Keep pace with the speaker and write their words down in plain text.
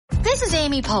This is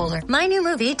Amy Poehler. My new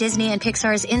movie, Disney and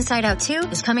Pixar's Inside Out 2,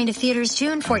 is coming to theaters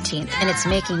June 14th, and it's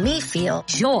making me feel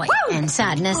joy and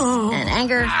sadness and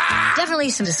anger,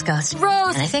 definitely some disgust, and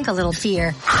I think a little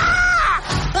fear.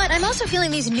 But I'm also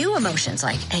feeling these new emotions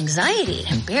like anxiety,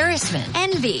 embarrassment,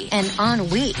 envy, and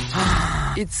ennui.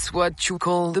 It's what you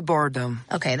call the boredom.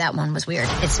 Okay, that one was weird.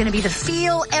 It's gonna be the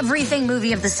feel everything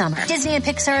movie of the summer. Disney and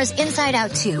Pixar's Inside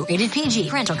Out 2, rated PG,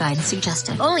 parental guidance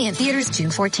suggested. Only in theaters June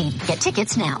 14th. Get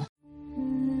tickets now.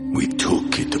 We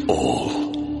took it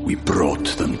all. We brought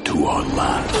them to our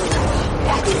land.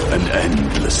 An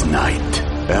endless night,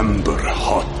 ember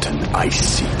hot and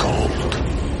icy cold.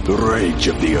 The rage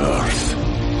of the earth.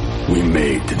 We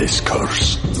made this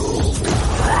curse.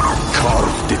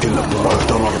 Carved it in the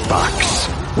blood on our backs.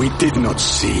 We did not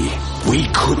see. We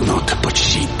could not, but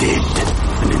she did.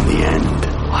 And in the end,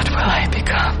 What will I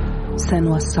become?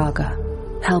 Senwa Saga.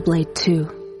 Hellblade 2.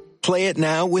 Play it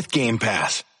now with Game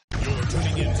Pass. You're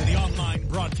tuning in to the online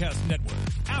broadcast network,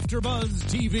 AfterBuzz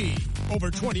TV. Over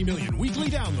 20 million weekly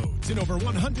downloads in over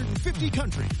 150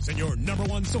 countries, and your number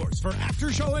one source for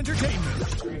after-show entertainment.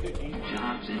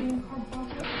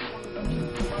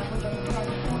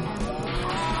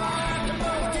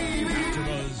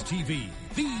 AfterBuzz TV,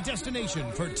 the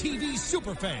destination for TV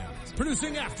superfans.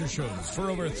 Producing aftershows for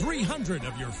over 300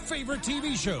 of your favorite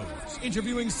TV shows.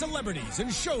 Interviewing celebrities and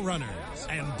showrunners.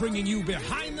 And bringing you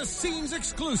behind-the-scenes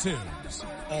exclusives.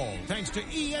 All thanks to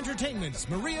E! Entertainment's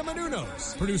Maria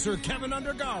Menounos, producer Kevin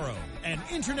Undergaro, and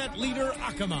internet leader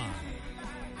Akamai.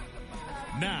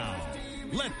 Now,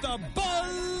 let the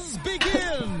buzz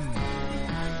begin!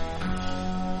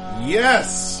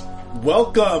 Yes!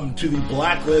 Welcome to the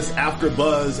Blacklist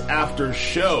AfterBuzz After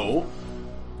Show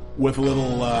with a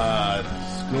little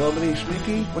Skluminy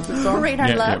Sneaky. What's the song?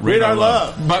 Radar Love. Radar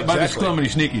Love. By the Skluminy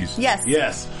Sneakies. Yes.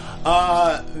 Yes.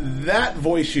 That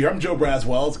voice here, I'm Joe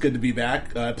Braswell. It's good to be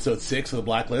back. Episode 6 of the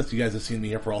Blacklist. You guys have seen me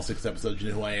here for all 6 episodes. You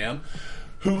know who I am.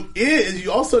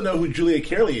 You also know who Julia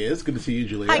Carey is. Good to see you,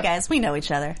 Julia. Hi, guys. We know each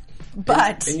other.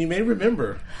 But. And you may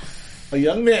remember a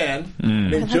young man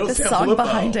named Joe the song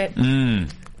behind it.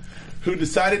 Who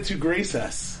decided to grace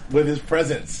us with his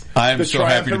presence. I'm so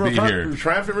happy to be here.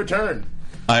 Triumphant return.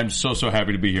 I'm so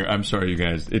happy to be here. I'm sorry, you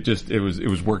guys. It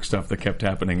was work stuff that kept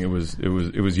happening. It was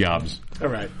yobs. All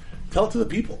right. Tell it to the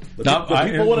people. The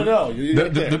people want to know.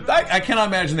 I cannot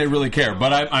imagine they really care,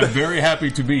 but I'm very happy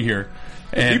to be here.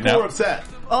 And people are upset.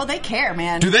 Oh, they care,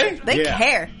 man. Do they? They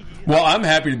care. Well, I'm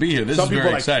happy to be here. This is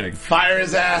very exciting. Fire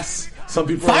his ass. Some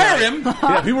people fire him.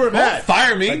 Yeah, people are mad.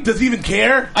 Fire me. Like, does he even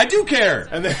care? I do care.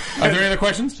 And then, are there any other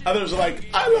questions? Others are like,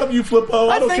 I love you, Flippo.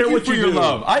 I don't care what you do. I thank you for your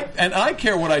love. I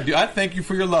care what I do. I thank you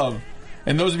for your love.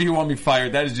 And those of you who want me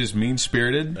fired, that is just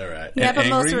mean-spirited. All right. Yeah, but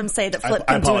most of them say that Flip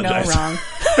can do no wrong.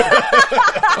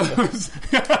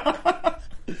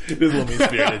 It is a little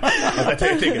mean-spirited. I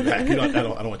take it back. I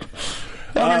don't want you.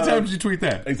 How many times did you tweet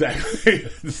that? Exactly.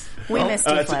 We missed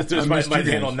you, Flip. It's my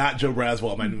handle, not Joe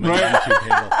Braswell. My YouTube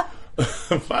handle.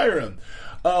 Fire him.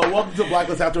 Welcome to the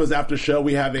Blacklist AfterBuzz After Show.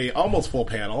 We have a almost full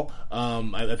panel.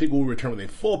 I think we'll return with a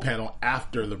full panel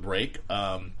after the break.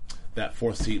 That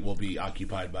fourth seat will be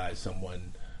occupied by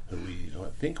someone who I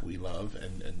think we love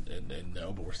and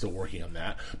know, but we're still working on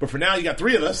that. But for now, you got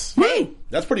 3 of us. Hey!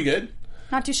 That's pretty good.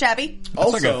 Not too shabby.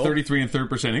 That's like a 33 and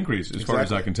 3% increase, as far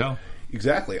as I can tell.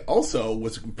 Exactly. Also,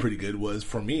 what's pretty good was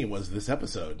this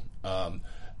episode.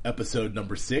 Episode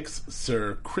number 6,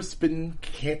 Sir Crispin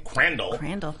Crandall.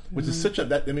 Crandall. Which is such a...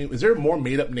 is there a more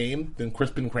made-up name than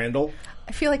Crispin Crandall?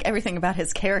 I feel like everything about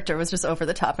his character was just over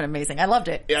the top and amazing. I loved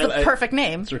it. It's the perfect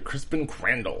name. Sir Crispin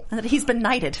Crandall. And that he's been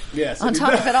knighted. Yes. On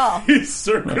top of it all. He's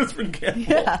Sir Crispin Crandall.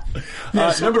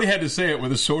 Yeah. Somebody had to say it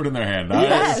with a sword in their hand.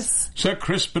 Yes. Sir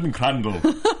Crispin Crandall.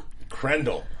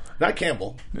 Crandall. Not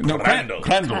Campbell. No, Crandall.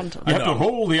 You have to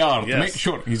hold the arm to make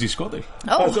sure. Is he Scottish?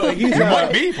 Oh. So he's, he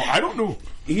might be. I don't know.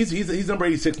 He's number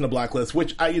 86 in the Blacklist,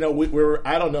 which I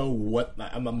don't know what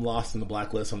I'm lost in the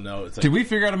Blacklist. It's like, did we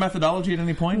figure out a methodology at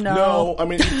any point? No. I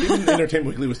mean, even Entertainment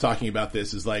Weekly was talking about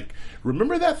this. Is like,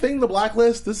 remember that thing, the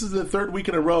Blacklist? This is the 3rd week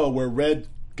in a row where Red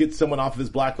gets someone off of his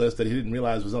blacklist that he didn't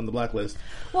realize was on the blacklist.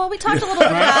 Well, we talked a little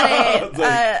bit about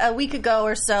it a week ago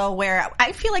or so, where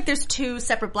I feel like there's 2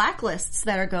 separate blacklists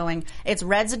that are going. It's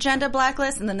Red's agenda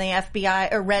blacklist and then the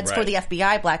FBI, or Red's for the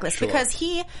FBI blacklist, because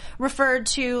he referred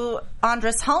to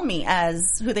Andres Halmi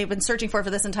as who they've been searching for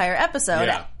this entire episode.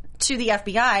 Yeah. to the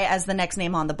FBI as the next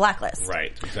name on the blacklist.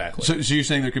 Right, exactly. So you're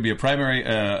saying there could be a primary,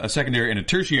 a secondary, and a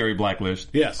tertiary blacklist?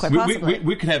 Yes. Quite possibly.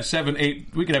 We could have 7, 8,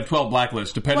 we could have 12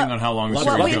 blacklists, depending on how long the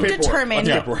series What goes. we've determined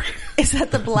is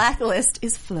that the blacklist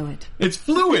is fluid. It's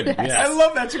fluid. Yes. I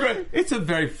love that. It's a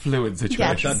very fluid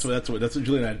situation. Yes. That's what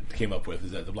Julie and I came up with,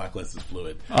 is that the blacklist is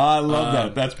fluid. I love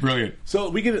that. That's brilliant. So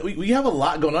we have a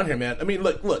lot going on here, man. I mean,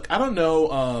 look. I don't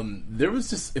know. There was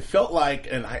just, it felt like,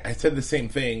 and I said the same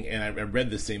thing, and I read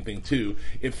the same thing too.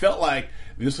 It felt like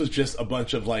this was just a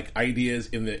bunch of like ideas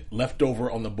in the leftover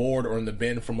on the board or in the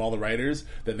bin from all the writers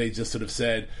that they just sort of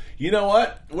said, you know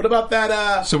what? What about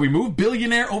that? So we move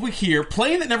billionaire over here.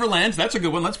 Plane that never lands. That's a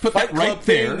good one. Let's put Fight that right Club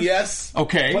thing, there. yes.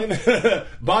 Okay.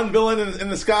 Bond villain in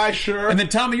the sky, sure. And then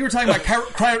Tommy, you were talking about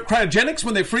cryogenics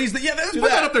when they freeze. Yeah, let's put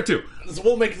that up there too.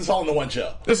 We'll make this all into one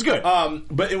show. That's good.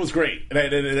 But it was great,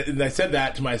 and I said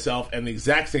that to myself, and the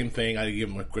exact same thing. I give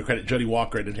him credit. Jody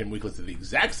Walker and Tim Weeklis did the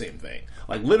exact same thing,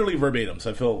 like literally verbatim.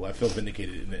 So I feel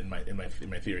vindicated in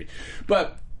my theory.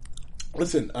 But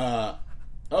listen, oh,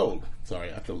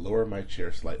 sorry, I have to lower my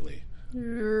chair slightly.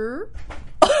 Does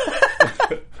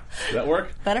that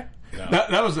work? Better. No.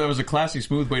 That was a classy,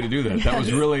 smooth way to do that. That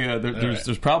was really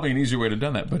there's probably an easier way to have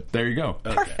done that, but there you go.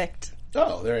 Okay. Perfect.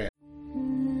 Oh, there you go.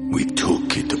 We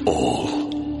took it all.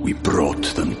 We brought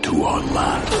them to our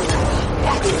land.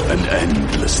 An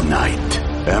endless night,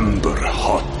 ember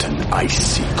hot and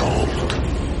icy cold.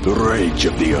 The rage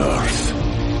of the earth.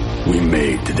 We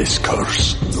made this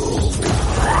curse.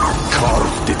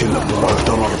 Carved it in the blood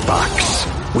on our backs.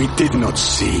 We did not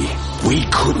see. We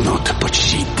could not, but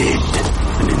she did.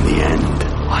 And in the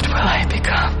end, What will I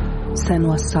become?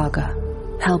 Senua's Saga.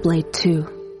 Hellblade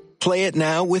 2. Play it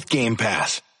now with Game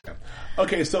Pass.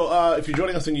 Okay, so if you're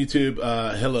joining us on YouTube,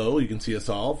 hello, you can see us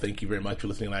all. Thank you very much for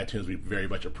listening on iTunes. We very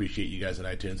much appreciate you guys on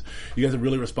iTunes. You guys have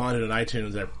really responded on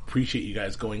iTunes. I appreciate you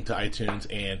guys going to iTunes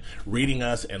and rating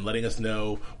us and letting us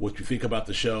know what you think about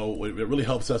the show. It really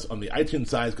helps us on the iTunes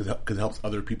side because it helps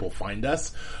other people find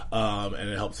us, and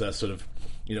it helps us sort of,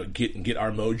 you know, get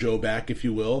our mojo back, if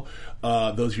you will.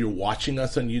 Those of you watching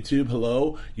us on YouTube,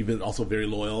 hello. You've been also very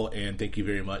loyal, and thank you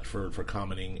very much for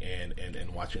commenting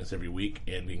and watching us every week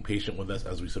and being patient with us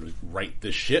as we sort of right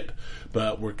this ship.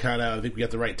 But we're kind of, I think we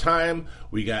got the right time.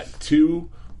 We got the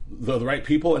right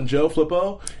people and Joe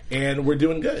Flippo, and we're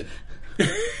doing good.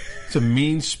 It's a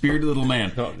mean-spirited little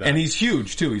man. And he's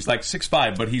huge, too. He's like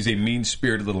 6'5", but he's a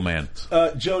mean-spirited little man.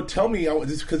 Joe, tell me,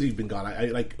 just because you've been gone,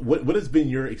 what has been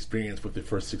your experience with the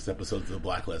first 6 episodes of The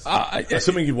Blacklist?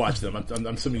 Assuming you've watched them. I'm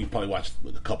assuming you've probably watched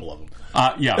a couple of them.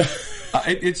 Yeah.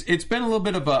 It's been a little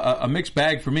bit of a mixed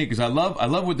bag for me, because I love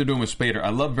what they're doing with Spader.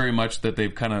 I love very much that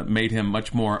they've kind of made him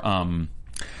much more...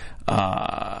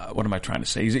 what am I trying to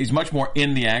say? He's much more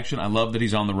in the action. I love that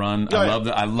he's on the run. Oh,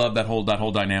 I love that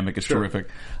whole dynamic. It's terrific.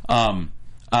 I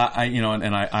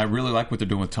really like what they're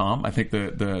doing with Tom. I think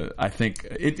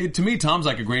to me, Tom's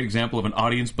like a great example of an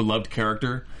audience beloved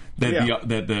character that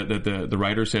the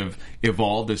writers have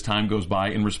evolved as time goes by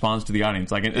in response to the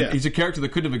audience. He's a character that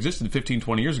couldn't have existed 15,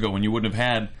 20 years ago when you wouldn't have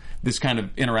had this kind of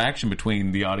interaction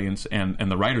between the audience and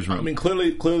the writer's room. I mean,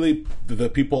 clearly the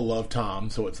people love Tom,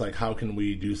 so it's like, how can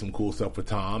we do some cool stuff with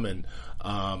Tom? And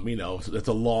it's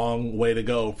a long way to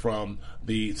go from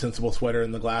the sensible sweater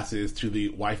and the glasses to the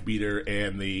wife beater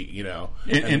and the in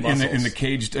the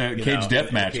caged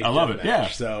death match. I love it. Yeah.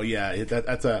 So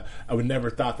that's I would never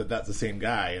thought that's the same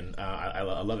guy, and I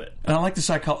love it. And I like the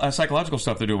psychological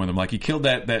stuff they're doing with him. Like, he killed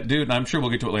that dude, and I'm sure we'll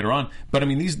get to it later on. But I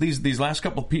mean, these last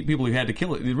couple of people he had to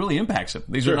kill, it really impacts him.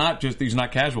 These are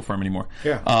not casual for him anymore.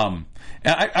 Yeah.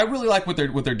 And I really like what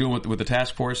they're doing with the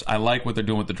task force. I like what they're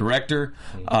doing with the director,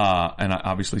 and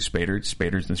obviously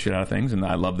Spader's the shit out of things, and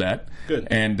I love that. Good.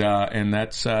 And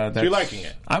that's so you're liking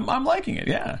it. I'm liking it.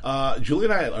 Yeah. Julie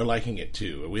and I are liking it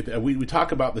too. We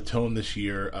talk about the tone this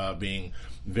year being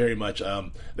very much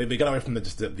they got away from the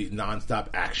nonstop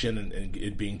action and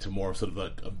it being to more of sort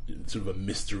of a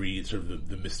mystery, sort of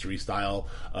the mystery style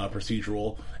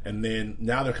procedural, and then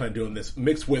now they're kind of doing this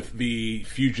mixed with the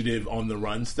fugitive on the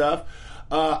run stuff.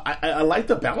 I like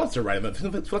the balance they're writing. I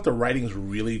feel like the writing is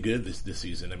really good this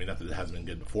season. I mean, not that it hasn't been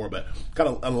good before, but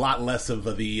got a lot less of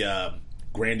the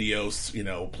grandiose,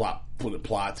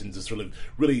 plots, and just sort of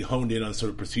really honed in on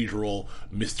sort of procedural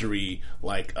mystery,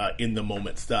 like in the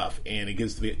moment stuff. And it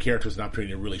gives the characters an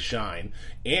opportunity to really shine.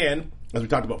 And as we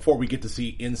talked about before, we get to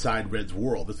see inside Red's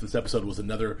world. This episode was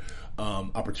another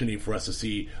opportunity for us to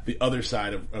see the other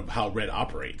side of how Red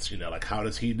operates. Like how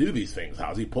does he do these things? How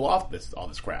does he pull off all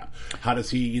this crap? How does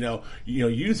he,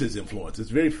 use his influence? It's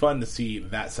very fun to see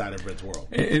that side of Red's world.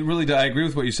 It really does. I agree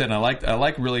with what you said, and I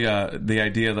like really the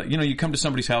idea that you come to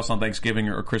somebody's house on Thanksgiving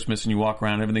or Christmas, and you walk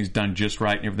around, everything's done just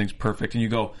right, and everything's perfect, and you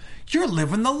go, "You're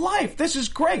living the life. This is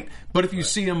great." But if you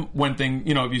see him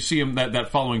if you see him that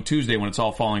following Tuesday when it's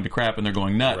all falling to crap and they're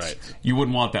going nuts, you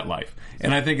wouldn't want that life.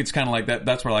 And I think it's kind of like that.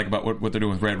 That's what I like about what they're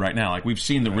doing with Red right now. Like we've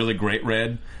seen the really great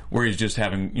Red, where he's just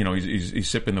having, he's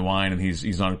sipping the wine and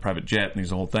he's on a private jet and he's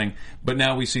the whole thing. But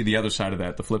now we see the other side of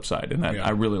that, the flip side, and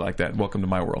I really like that. Welcome to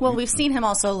my world. Well, we've seen him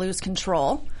also lose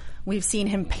control. We've seen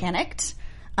him panicked.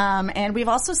 And we've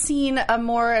also seen a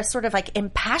more sort of like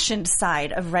impassioned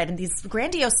side of Red in these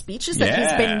grandiose speeches that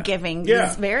he's been giving.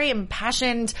 These very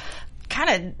impassioned,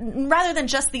 kind of, rather than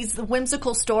just these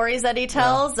whimsical stories that he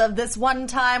tells of this one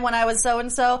time when I was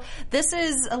so-and-so, this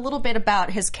is a little bit about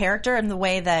his character and the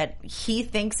way that he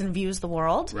thinks and views the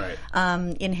world. Right.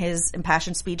 In his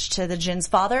impassioned speech to the Jin's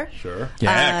father. Sure.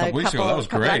 Yeah, a couple weeks ago, that was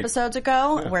great. Episodes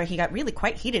ago, where he got really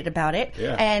quite heated about it.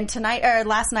 Yeah. And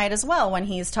last night as well, when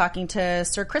he's talking to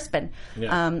Sir Crispin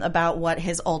about what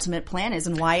his ultimate plan is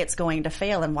and why it's going to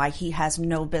fail and why he has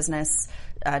no business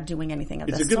doing anything of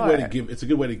this sort. It's a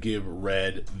good way to give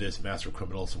Red, this master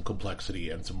criminal, some complexity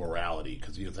and some morality,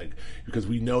 because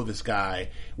we know this guy,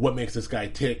 what makes this guy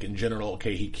tick in general.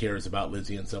 Okay, he cares about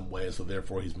Lizzie in some way, so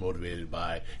therefore he's motivated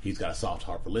by, he's got a soft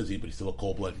heart for Lizzie, but he's still a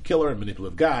cold-blooded killer and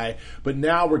manipulative guy. But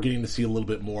now we're getting to see a little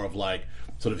bit more of like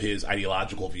sort of his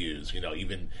ideological views.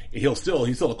 Even he's still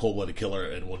a cold-blooded killer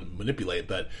and will manipulate,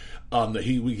 but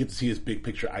we get to see his big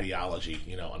picture ideology,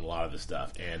 on a lot of this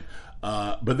stuff. And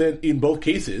but then in both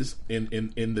cases, in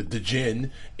the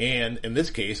Djinn and in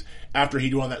this case, after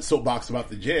he won that soapbox about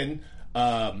the Djinn,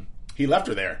 he left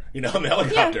her there, on the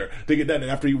helicopter to get done.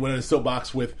 And after he went in a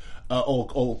soapbox with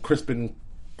old Crispin,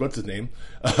 what's his name?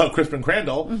 Crispin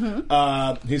Crandall,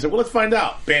 he said, well, let's find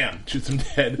out. Bam, shoots him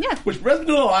dead. Yeah. Which Red's been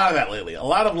doing a lot of that lately. A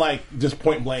lot of like just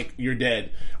point blank, you're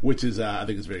dead, which is I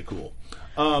think is very cool.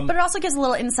 But it also gives a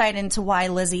little insight into why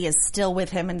Lizzie is still with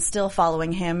him and still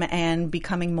following him and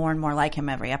becoming more and more like him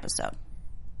every episode.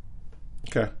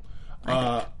 Okay.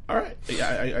 All right. Yeah,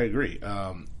 I agree.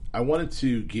 I wanted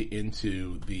to get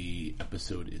into the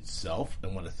episode itself. I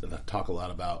want to talk a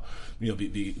lot about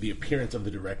the appearance of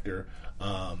the director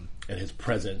and his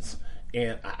presence.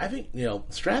 And I think,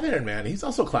 Strathairn, man, he's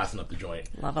also classing up the joint.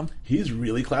 Love him. He's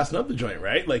really classing up the joint,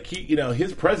 right? Like,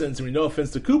 his presence, no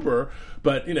offense to Cooper,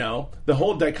 but, the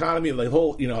whole dichotomy, like,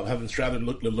 having Strathairn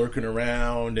lurking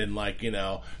around and, like,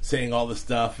 saying all this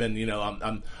stuff and,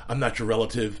 I'm not your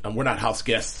relative, we're not house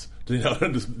guests, I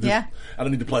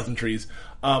don't need the pleasantries.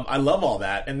 I love all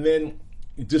that. And then,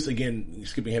 just again,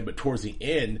 skipping ahead, but towards the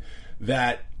end,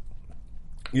 that,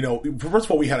 first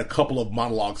of all, we had a couple of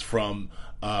monologues from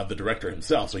the director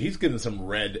himself. So he's given some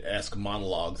Red-esque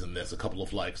monologues in this, a couple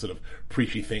of like sort of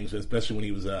preachy things, especially when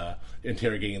he was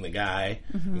interrogating the guy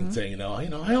and saying,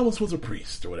 I almost was a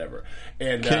priest or whatever.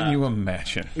 And can you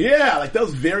imagine? Yeah, like that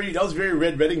was very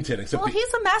Red Reddington. Except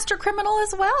he's a master criminal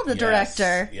as well, the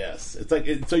director. Yes, it's like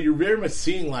so you're very much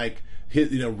seeing like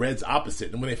his Red's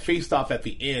opposite. And when they faced off at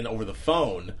the inn over the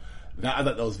phone, I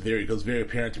thought that was very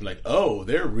apparent to me. Like, oh,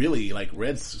 they're really like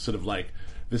Red's sort of like.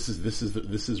 This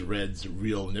is Red's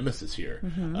real nemesis here.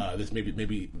 This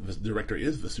maybe the director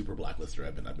is the super blacklister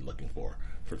I've been looking for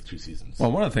 2 seasons.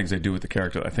 Well, one of the things they do with the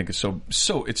character I think is so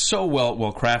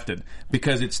well crafted,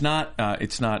 because it's not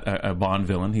a Bond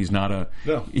villain. He's not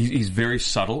he's very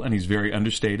subtle and he's very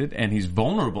understated and he's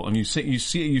vulnerable, and you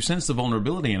sense the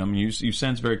vulnerability in him. You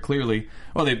sense very clearly.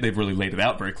 Well, they've really laid it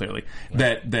out very clearly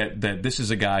that this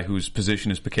is a guy whose position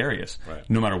is precarious,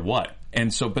 no matter what.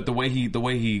 And so, but the way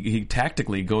he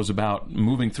tactically goes about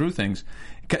moving through things,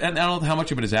 and I don't know how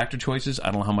much of it is actor choices,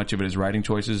 I don't know how much of it is writing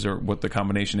choices or what the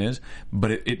combination is,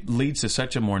 but it leads to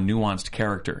such a more nuanced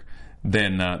character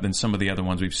than some of the other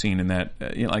ones we've seen in that,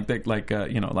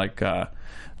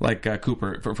 like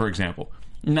Cooper, for example.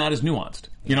 Not as nuanced,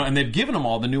 and they've given him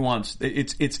all the nuance.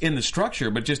 It's in the structure,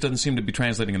 but just doesn't seem to be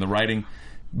translating in the writing.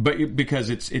 But because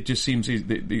it just seems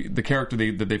the character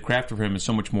that they've crafted for him is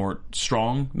so much more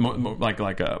strong, more like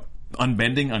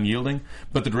unbending, unyielding.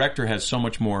 But the director has so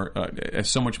much more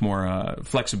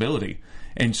flexibility,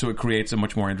 and so it creates a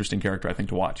much more interesting character, I think,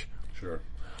 to watch. Sure.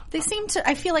 They seem to.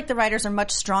 I feel like the writers are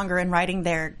much stronger in writing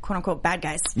their quote unquote bad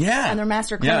guys. Yeah. And they're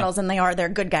master criminals than they are their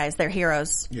good guys, their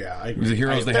heroes. Yeah, I agree. The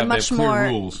heroes, they have much clear more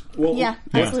rules. Well, yeah,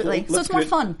 absolutely. So it's more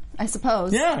fun, I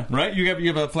suppose. Yeah, right? You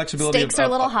have a flexibility. Stakes are a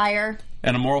little higher.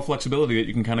 And a moral flexibility that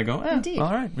you can kind of go, Indeed.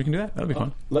 all right, we can do that. That'll be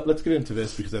fun. Let's get into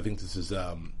this because I think this is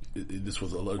there's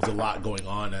a lot going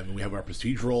on. I mean, we have our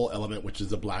procedural element, which is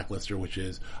the Blacklister, which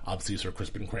is obviously Sir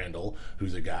Crispin Crandall,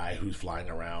 who's a guy who's flying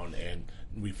around, and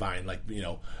we find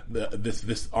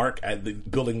this arc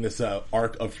building this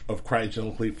arc of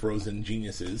cryogenically frozen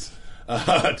geniuses.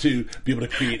 To be able to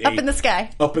create up in the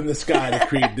sky to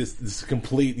create this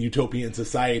complete utopian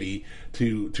society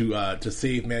to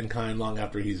save mankind long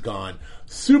after he's gone.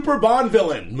 Super Bond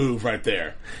villain move right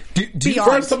there.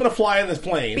 First, I'm going to fly in this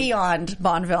plane. Beyond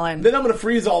Bond villain. Then I'm going to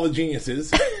freeze all the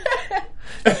geniuses.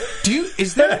 Do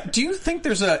you think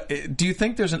there's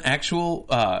an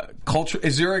actual culture?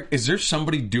 Is there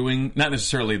somebody doing, not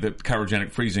necessarily the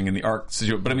cryogenic freezing in the arc,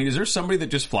 but I mean, is there somebody that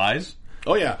just flies?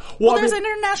 Oh yeah. Well, there's an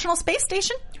International Space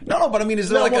Station. No, but I mean, is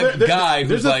there guy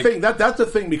who's like? Thing. That's a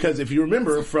thing because if you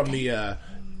remember from the,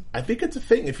 I think it's a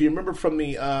thing. If you remember from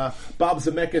the Bob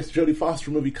Zemeckis Jodie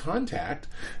Foster movie Contact,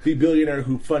 the billionaire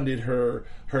who funded her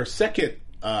second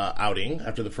outing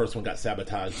after the first one got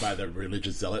sabotaged by the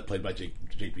religious zealot played by Jake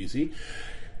Busey.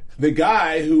 The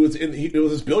guy who was it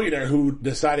was this billionaire who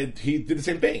decided he did the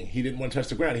same thing. He didn't want to touch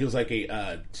the ground. He was like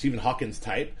a Stephen Hawkins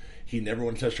type. He never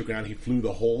wanted to touch the ground. He flew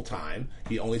the whole time.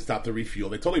 He only stopped to refuel.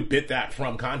 They totally bit that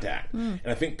from Contact. And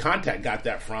I think Contact got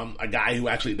that from a guy who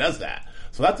actually does that.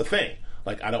 So that's the thing.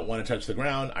 Like, I don't want to touch the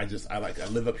ground. I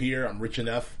live up here. I'm rich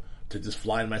enough to just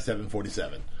fly in my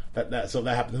 747. So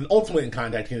that happened. And ultimately in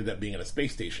Contact, he ended up being in a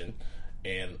space station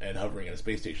and hovering in a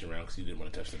space station around because he didn't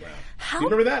want to touch the ground. Do you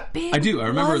remember that? Big I do. I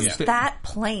remember that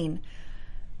plane.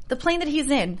 The plane that he's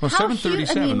in. Well,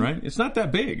 737, right? It's not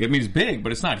that big. I mean, it's big,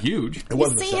 but it's not huge.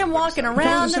 You see him walking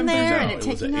around in there and it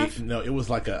taking off? No, it was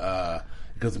like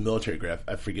because of military graph.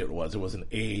 I forget what it was. It was an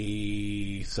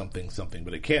A something,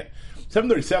 but it can't.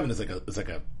 737 is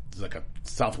like a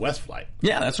Southwest flight.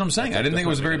 Yeah, that's what I'm saying. I didn't think it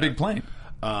was a very big plane.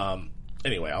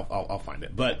 Anyway, I'll find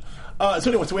it. But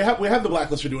so we have the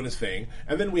Blacklister doing his thing,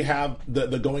 and then we have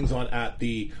the goings on at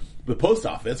the post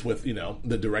office with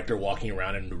the director walking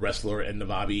around and the wrestler and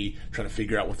Navabi trying to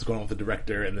figure out what's going on with the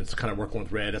director, and then it's kind of working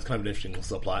with Red. That's kind of an interesting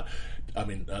subplot. I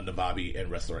mean, Navabi and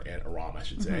wrestler and Aram, I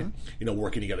should say,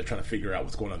 working together trying to figure out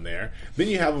what's going on there. Then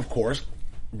you have, of course,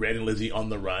 Red and Lizzie on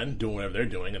the run, doing whatever they're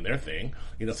doing and their thing.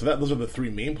 So those are the three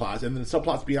main plots, and then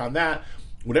subplots beyond that.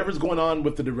 Whatever's going on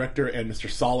with the director and Mr.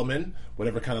 Solomon,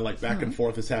 whatever kind of like back and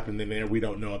forth is happening there, we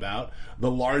don't know about.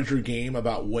 The larger game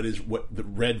about what the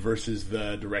Red versus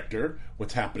the director,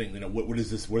 what's happening, what is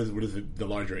this, what is the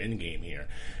larger end game here?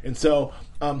 And so,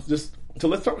 let's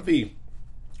start with the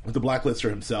Blacklister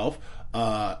himself,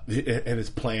 and his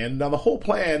plan. Now the whole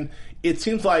plan, it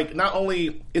seems like these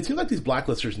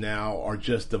Blacklisters now are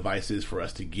just devices for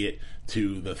us to get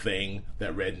to the thing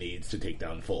that Red needs to take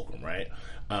down Fulcrum, right?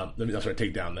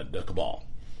 Take down the Cabal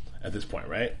at this point,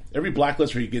 right? Every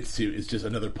Blacklister he gets to is just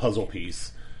another puzzle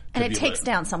piece. And it takes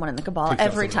down someone in the Cabal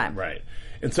every time. Right.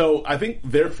 And so I think,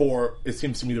 therefore, it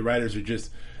seems to me the writers are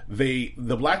just, the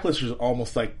Blacklisters are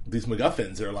almost like these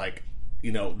MacGuffins. They're like,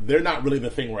 they're not really the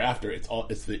thing we're after. It's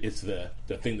the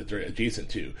thing that they're adjacent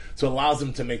to. So it allows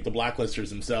them to make the Blacklisters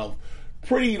themselves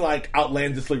pretty, like,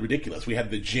 outlandishly ridiculous. We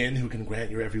had the Djinn who can grant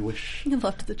your every wish. I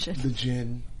loved the Djinn. The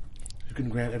Djinn. You can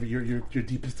grant your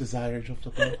deepest desire.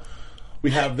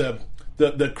 We have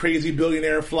the crazy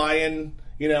billionaire flying,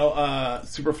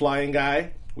 super flying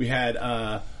guy. We had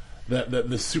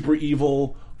the super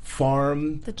evil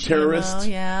farm terrorist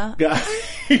guy.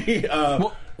 Did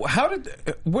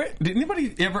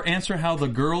anybody ever answer how the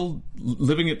girl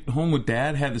living at home with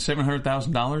dad had the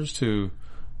 $700,000 to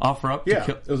offer up? Yeah,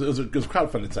 it was a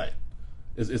crowdfunded site.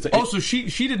 So she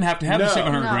didn't have to have the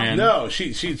 $700,000. No,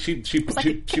 she like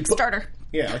a Kickstarter.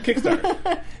 Yeah, a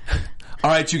Kickstarter. All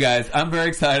right, you guys. I'm very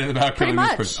excited about killing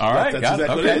this person. All right, that's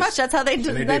exactly pretty much. That's how they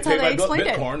explained it.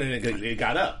 Bitcoin, and it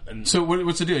got up. And so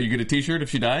what's the deal? You get a T-shirt if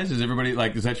she dies? Is everybody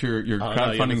like? Is that your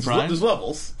crowdfunding prize? There's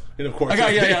levels, and of course,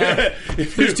 yeah.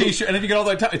 There's T-shirt, and if you get all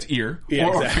that time, it's ear. Yeah,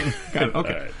 exactly.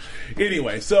 Okay. Right.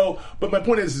 Anyway, but my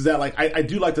point is that like I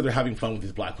do like that they're having fun with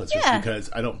these Blacklisters because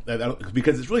I don't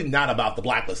because it's really not about the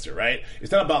Blacklister, right?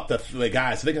 It's not about the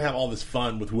guy, so they can have all this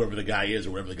fun with whoever the guy is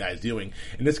or whatever the guy is doing.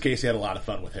 In this case, they had a lot of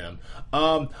fun with him.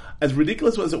 As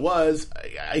ridiculous as it was,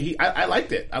 I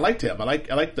liked it. I liked him. I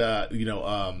liked the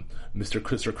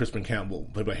Mr. Crispin Campbell,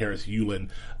 played by Harris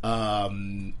Yulin,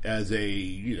 as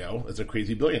a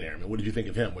crazy billionaire. I mean, what did you think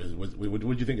of him? What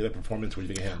did you think of the performance? What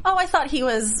did you think of him? Oh, I thought he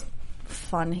was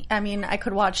fun. I mean, I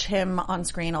could watch him on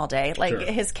screen all day. Like,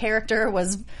 his character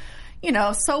was,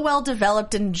 so well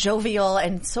developed and jovial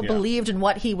and so believed in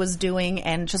what he was doing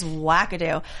and just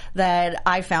wackadoo that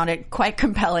I found it quite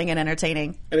compelling and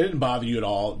entertaining. And it didn't bother you at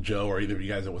all, Joe, or either of you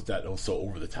guys, that it was so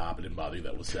over the top. It didn't bother you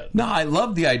that was set. No, I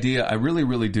love the idea. I really,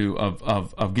 really do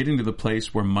of getting to the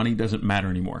place where money doesn't matter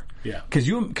anymore. Yeah. Because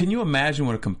can you imagine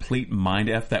what a complete mind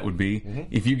F that would be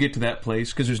if you get to that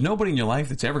place? Because there's nobody in your life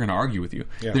that's ever going to argue with you.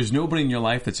 Yeah. There's nobody in your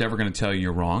life that's ever going to tell you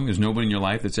you're wrong. There's nobody in your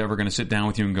life that's ever going to sit down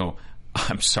with you and go,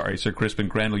 I'm sorry, Sir Crispin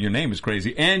Crandall, your name is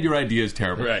crazy and your idea is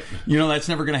terrible. Right. That's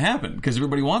never going to happen because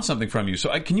everybody wants something from you.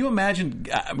 So can you imagine,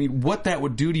 what that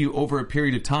would do to you over a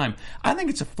period of time? I think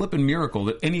it's a flippin' miracle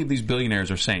that any of these billionaires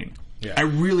are sane. Yeah. I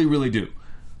really, really do.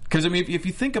 Because, if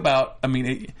you think about,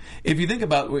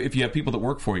 if you have people that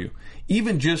work for you,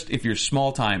 even just if you're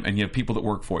small time and you have people that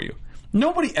work for you,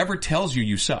 nobody ever tells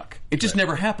you suck. It just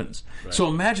never happens. Right. So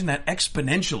imagine that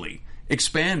exponentially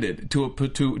expanded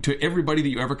to everybody that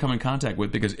you ever come in contact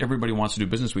with because everybody wants to do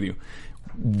business with you.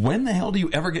 When the hell do you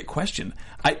ever get questioned?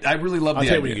 I really love the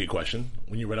idea. I'll tell you when you get questioned.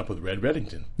 When you run up with Red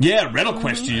Reddington. Yeah, Red will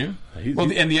question you.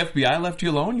 And the FBI left you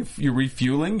alone. You're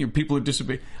refueling. Your people are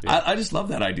dissipating. Yeah. I just love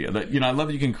that idea. That I love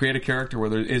that you can create a character where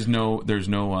there's no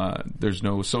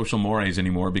social mores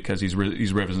anymore because he's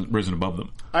risen above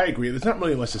them. I agree. There's not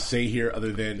really much to say here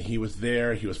other than he was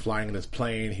there. He was flying in his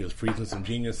plane. He was freezing some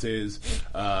geniuses.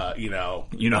 You know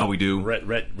how we do.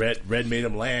 Red made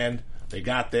him land. They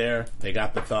got there. They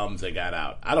got the thumbs. They got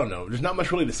out. I don't know. There's not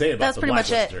much really to say about the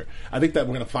Blacklister. I think that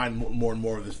we're going to find more and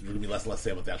more of this. There's going to be less and less to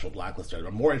say about the actual Blacklister.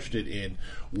 I'm more interested in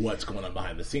what's going on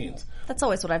behind the scenes. That's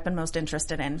always what I've been most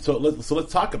interested in. So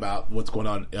let's talk about what's going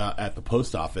on at the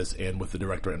post office and with the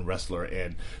director and wrestler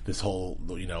and this whole.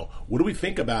 What do we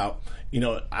think about? We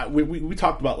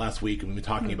talked about last week and we've been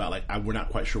talking about we're not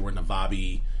quite sure where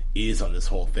Navabi is on this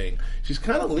whole thing. She's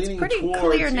kind of leaning towards... It's pretty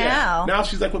clear now. Now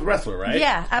she's like with wrestler, right?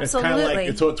 Yeah, absolutely.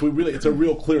 It's a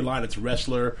real clear line. It's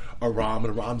wrestler, Aram,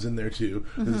 and Aram's in there too.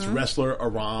 Mm-hmm. It's wrestler,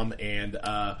 Aram, and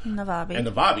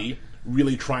Navabi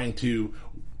really trying to...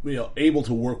 able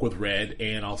to work with Red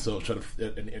and also try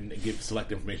to and give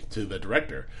select information to the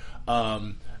director.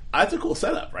 That's a cool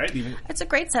setup, right? It's a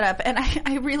great setup, and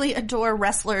I really adore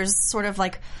wrestlers sort of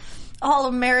like all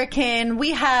American.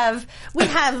 We have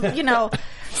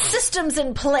systems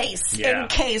in place in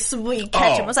case we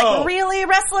catch him. I was like, really,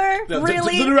 wrestler?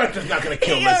 Really? The director's not going to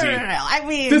kill Lizzie. No.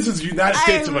 This is the United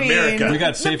States of America. We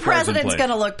got safeguards in place. The president's going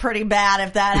to look pretty bad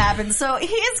if that happens. So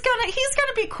he's gonna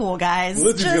be cool, guys.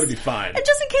 Lizzie's going to be fine. And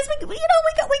just in case we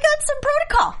got some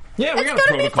protocol. Yeah, we got a protocol. It's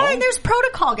going to be fine. There's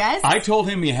protocol, guys. I told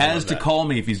him he has to call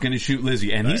me if he's going to shoot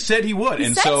Lizzie, and he said he would.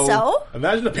 He said so.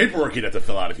 Imagine the paperwork he'd have to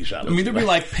fill out if he shot Lizzie. There'd be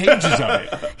like pages of it.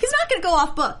 He's not going to go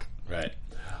off book. Right.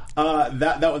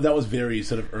 That was very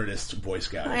sort of earnest Boy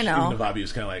Scout. I know. Even Navabi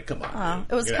was kind of like, come on.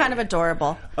 It was kind of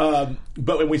adorable. But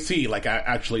when we see,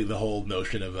 actually the whole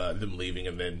notion of them leaving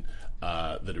and then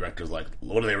the director's like,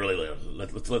 what are they really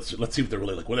like? Let's see what they're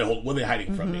really like. What are they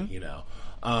hiding from me,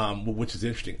 which is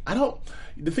interesting.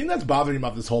 The thing that's bothering me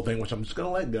about this whole thing, which I'm just going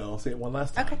to let go, I'll say it one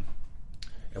last time. Okay.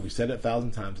 And we said it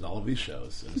 1,000 times in all of these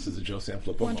shows, and this is a Joe Sam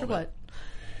Flippo moment. Wonder what?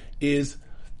 Is,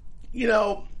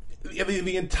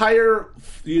 the entire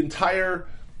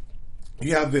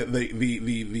you have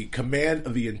the command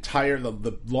of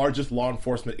the largest law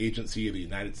enforcement agency of the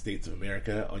United States of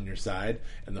America on your side,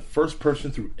 and the first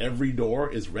person through every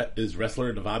door is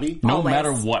wrestler Navabi. No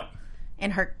matter what.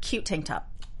 In her cute tank top.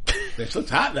 She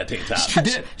looks hot in that tank top. She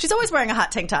did. She's always wearing a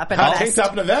hot tank top and a vest. Tank top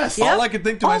and a vest. Yep. All I could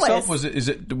think to myself was,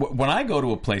 when I go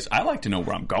to a place, I like to know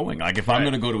where I'm going. Like, if I'm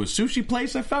going to go to a sushi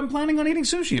place, if I'm planning on eating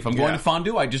sushi. If I'm going to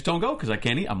fondue, I just don't go because I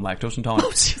can't eat. I'm lactose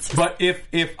intolerant. But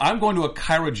if I'm going to a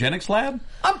cryogenics lab,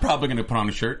 I'm probably going to put on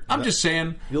a shirt. I'm just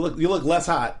saying. You look less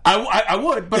hot. I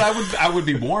would, but I would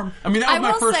be warm. I mean, that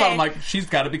was my first thought. I'm like, she's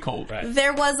got to be cold. Right.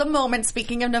 There was a moment,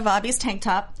 speaking of Navabi's tank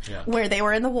top, where they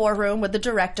were in the war room with the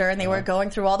director and they were going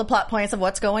through all the plot points of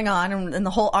what's going on and the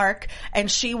whole arc,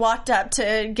 and she walked up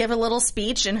to give a little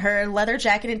speech in her leather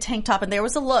jacket and tank top, and there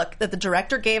was a look that the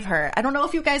director gave her. I don't know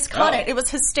if you guys caught it. It was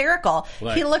hysterical.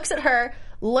 Right. He looks at her,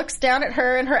 looks down at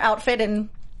her in her outfit, and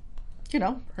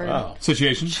her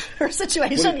situation. Her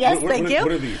situation, yes, thank you.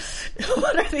 What are these?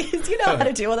 What are these? You know how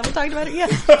to deal with them. We're talking about it,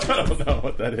 yes. I don't know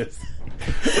what that is.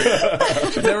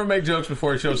 Should never make jokes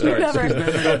before a show starts. Never. Then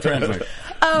we don't translate.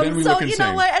 So, you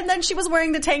know what? And then she was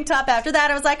wearing the tank top after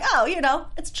that. I was like,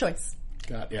 it's a choice.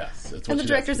 God, yes. And the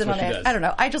director's in on it. I don't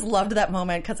know. I just loved that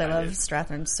moment because I love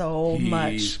Strathern so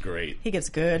much. He's great. He gives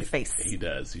good face. He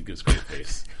does. He gives great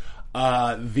face.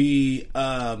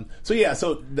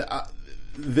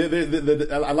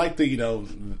 I like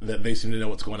that they seem to know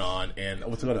what's going on and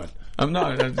what's going on.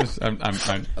 I'm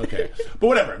fine. Okay, but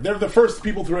whatever. They're the first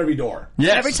people through every door.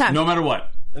 Yes, every time, no matter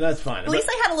what. And that's fine. At least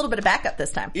they had a little bit of backup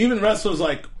this time. Even wrestlers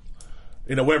like,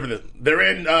 wherever they're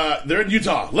in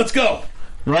Utah. Let's go.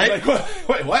 Right? Like,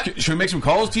 wait, what? Should we make some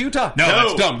calls to Utah? No,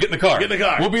 that's dumb. Get in the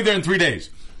car. We'll be there in 3 days.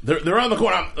 They're on the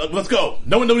corner. Let's go.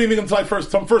 No one doing anything until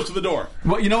first. I'm first to the door.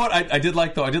 Well, you know what I did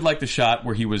like though. I did like the shot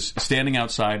where he was standing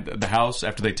outside the house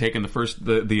after they'd taken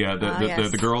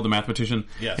the girl, the mathematician.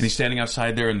 Yes. And he's standing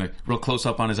outside there, and the real close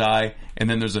up on his eye, and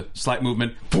then there's a slight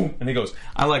movement, boom, and he goes.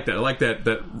 I like that. I like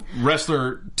that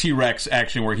wrestler T-Rex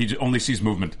action where he only sees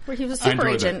movement. Where he was a super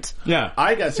agent. That. Yeah,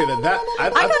 I gotta say that I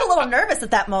got a little nervous at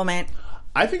that moment.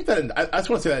 I think that I just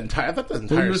want to say that entire. I thought that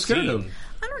entire scene.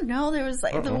 I don't know. There was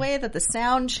the way that the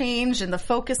sound changed and the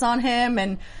focus on him,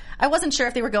 and I wasn't sure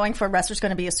if they were going for a wrestler's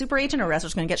going to be a super agent or a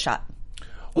wrestler's going to get shot.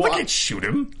 Well, they can't shoot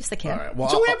him. Yes, they can. Right, well,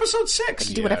 it's only episode 6. They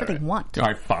can do whatever they want. All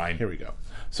right, fine. Here we go.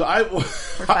 So I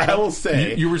will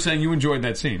say you were saying you enjoyed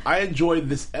that scene. I enjoyed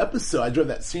this episode. I enjoyed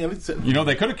that scene.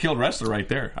 They could have killed wrestler right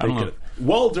there. I don't know.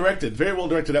 Well directed, very well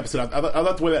directed episode. I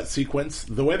thought the way that sequence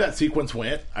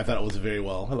went. I thought it was very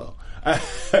well. Hello.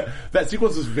 That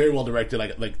sequence was very well directed,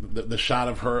 like the shot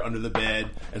of her under the bed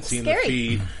and seeing the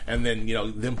feed, and then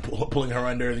them pulling her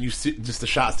under, and you see just the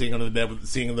shot staying under the bed,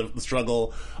 seeing the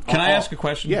struggle. Can I ask a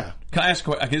question? Yeah. Can I ask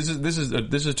a question? This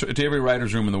is to every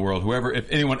writer's room in the world.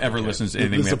 If anyone ever listens to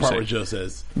anything, this is the part where Joe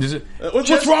says,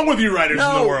 "What's wrong with you writers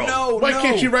in the world? Why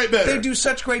can't you write better? They do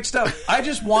such great stuff." I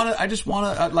just want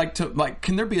to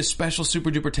can there be a special super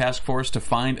duper task force to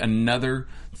find another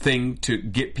thing to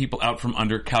get people out from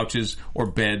under couches or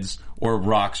beds or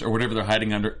rocks or whatever they're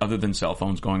hiding under other than cell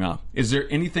phones going off? Is there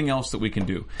anything else that we can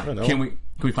do? I don't know.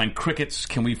 Can we find crickets?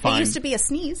 Can we find... It used to be a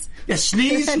sneeze. Yeah,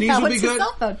 sneeze would be good.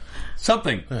 Cell phone.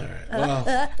 Something. All right. Well,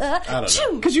 I don't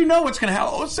know. Because what's going to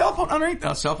happen. Oh, cell phone underneath.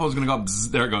 Oh, cell phone's going to go.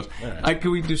 Bzz, there it goes. Right. Can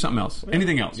we do something else?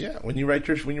 Anything else? Yeah. When you write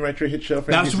your hit show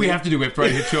for That's NBC. what we have to do. We have to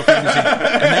write a hit show for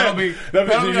NBC. And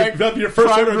that'll be your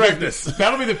first order of business.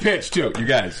 That'll be the pitch too. You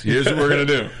guys, here's what we're going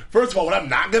to do. First of all, what I'm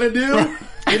not going to do,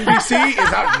 NBC,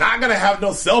 is I'm not going to have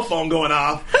no cell phone going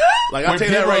off. Like, I'll tell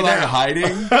you that right now. Hiding,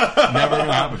 never going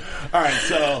to happen. All right,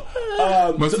 so...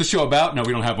 what's the show about? No,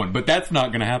 we don't have one. But that's not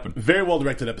going to happen. Very well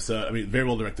directed episode.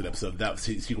 That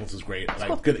sequence was great.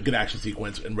 Like, good action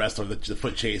sequence. And wrestler, the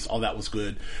foot chase, all that was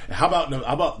good. And how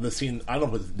about the scene, I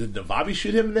don't know, did Navabi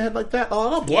shoot him in the head like that? Oh,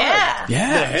 no, blood.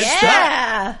 Yeah. The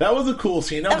headshot. That was a cool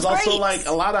scene. That was also great. Like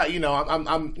a lot of,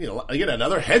 I'm again,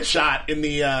 another headshot in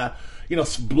the,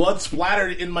 blood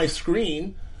splattered in my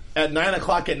screen at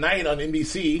 9:00 at night on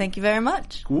NBC. Thank you very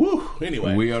much. Woo.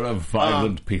 Anyway, we are a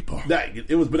violent people. That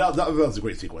was a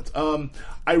great sequence.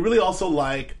 I really also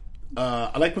like.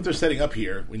 I like what they're setting up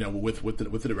here. With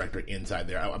the director inside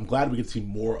there. I'm glad we get to see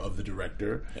more of the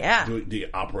director. Yeah,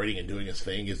 operating and doing his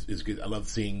thing is good. I love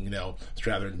seeing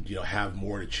Strathern have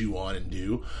more to chew on and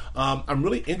do. I'm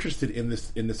really interested in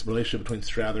this relationship between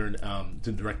Strathern,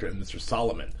 the director, and Mr.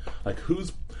 Solomon. Like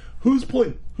who's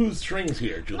pulling whose strings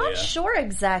here, Julia? I'm not sure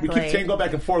exactly. We keep saying go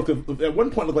back and forth. At one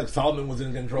point, it looked like Solomon was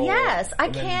in control. Yes,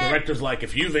 and then the director's like,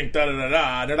 if you think da da da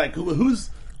da, they're like,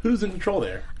 who's in control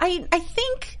there? I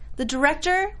think the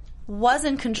director was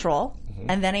in control,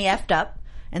 and then he effed up,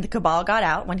 and the Cabal got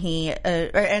out when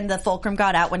and the Fulcrum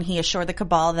got out when he assured the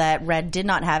Cabal that Red did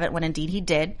not have it, when indeed he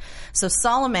did. So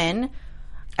Solomon,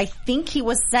 I think he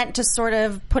was sent to sort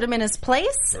of put him in his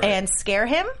place and scare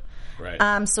him.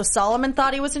 Right. So Solomon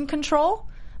thought he was in control,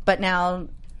 but now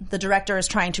the director is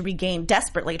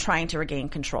desperately trying to regain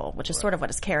control, which is sort of what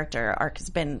his character arc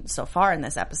has been so far in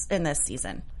this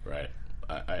season. Right.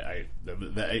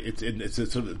 But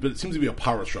it seems to be a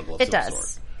power struggle of some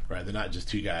sort. Right. They're not just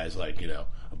two guys like, a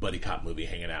buddy cop movie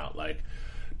hanging out. Like,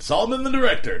 Solomon the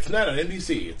director. It's not on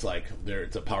NBC. It's like,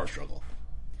 it's a power struggle.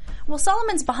 Well,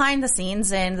 Solomon's behind the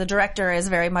scenes, and the director is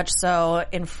very much so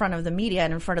in front of the media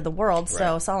and in front of the world. Right.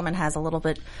 So Solomon has a little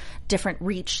bit different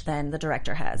reach than the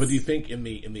director has. But do you think in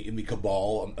the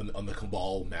Cabal, on the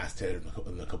Cabal masthead,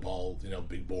 on the Cabal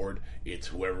big board, it's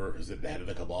whoever is at the head of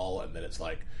the Cabal, and then it's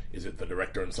like, is it the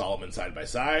director and Solomon side by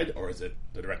side, or is it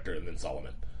the director and then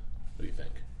Solomon? What do you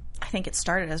think? I think it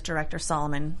started as director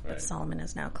Solomon, but Solomon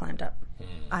has now climbed up.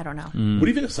 I don't know. What do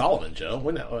you think of Solomon, Joe?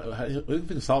 What do you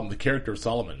think of Solomon, the character of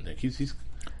Solomon? Like he's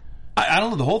I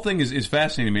don't know. The whole thing is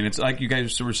fascinating. I mean, it's like you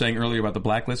guys were saying earlier about the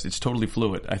Blacklist. It's totally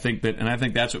fluid. I think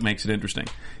that's what makes it interesting.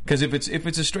 Because if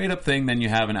it's a straight up thing, then you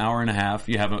have an hour and a half.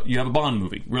 You have a Bond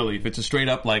movie. Really, if it's a straight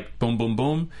up like boom boom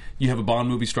boom, you have a Bond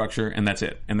movie structure, and that's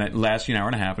it. And that lasts you an hour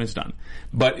and a half, and it's done.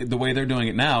 But the way they're doing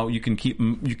it now, you can keep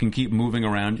moving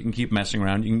around. You can keep messing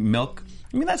around. You can milk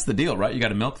I mean, that's the deal, right? You got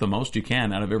to milk the most you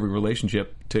can out of every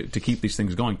relationship to keep these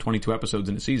things going. 22 episodes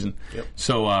in a season. Yep.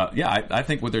 So, I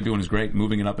think what they're doing is great,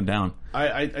 moving it up and down.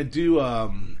 I do. I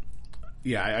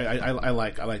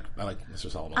like Mr.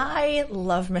 Solomon. I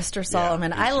love Mr.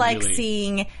 Solomon. I like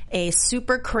seeing a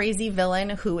super crazy villain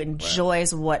who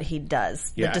enjoys what he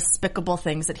does, the despicable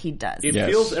things that he does. It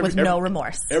feels with no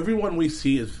remorse. Everyone we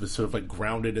see is sort of like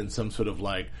grounded in some sort of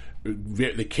like.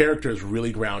 The character is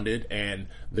really grounded, and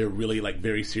they're really like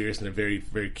very serious, and they're very,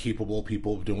 very capable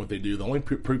people doing what they do. The only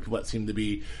people that seem to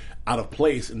be out of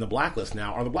place in the Blacklist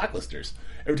now are the Blacklisters.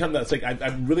 Every time that's like,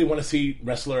 I really want to see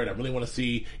Wrestler, and I really want to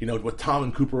see, what Tom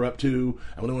and Cooper are up to.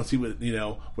 I really want to see what,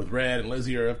 with Red and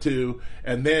Lizzie are up to.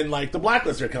 And then, like, the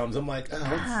Blacklister comes. I'm like,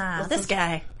 what's this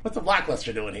guy? What's the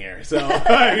Blacklister doing here? So,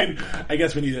 I mean, I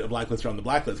guess we need a Blacklister on the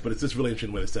Blacklist, but it's just really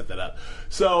interesting way to set that up.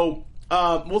 So,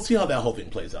 we'll see how that whole thing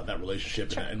plays out, that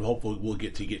relationship, and hopefully we'll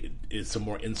get some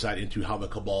more insight into how the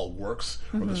Cabal works,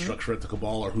 or the structure at the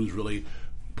Cabal, or who's really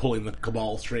pulling the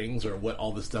Cabal strings, or what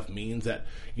all this stuff means. That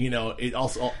it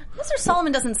also. Mr.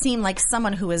 Solomon doesn't seem like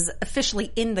someone who is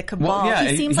officially in the Cabal. Well,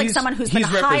 he seems like someone who's been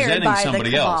hired by the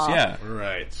Cabal. Else, yeah,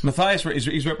 right. Matthias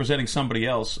he's representing somebody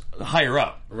else higher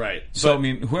up, right? So I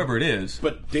mean, whoever it is.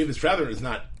 But David Strather is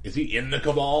not. Is he in the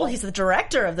Cabal? Well, he's the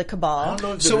director of the Cabal. I don't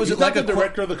know. So is it like the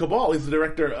director of the Cabal? He's the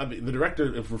director of the director.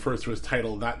 Refers to his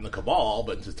title not in the Cabal,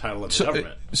 but his title in the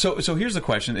government. So here's the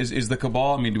question: Is the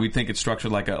Cabal? I mean, do we think it's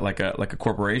structured like a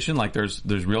corporation? Like there's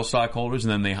real stockholders,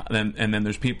 and then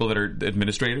there's people that are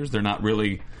administrators. They're not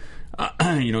really.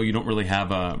 You don't really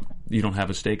have you don't have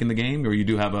a stake in the game, or you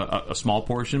do have a small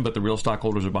portion, but the real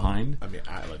stockholders are behind. I mean,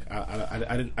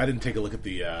 I didn't take a look at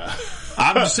the.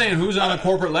 I'm just saying, who's on the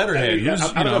corporate letterhead?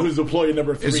 I don't know who's employee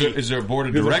number 3. Is there a board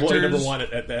of directors? Employee number 1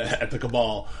 at the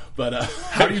Cabal, but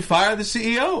how do you fire the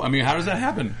CEO? I mean, how does that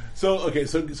happen? So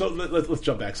let's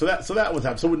jump back. So that was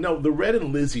happening. So no, the Red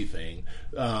and Lizzie thing.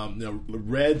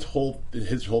 Red's whole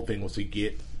thing was to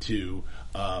get to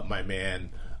my man.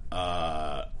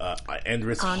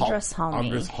 Andres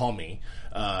Halmy,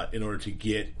 in order to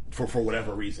get for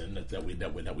whatever reason that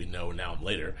we know now and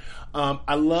later.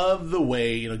 I love the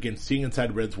way again seeing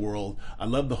inside Red's world. I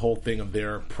love the whole thing of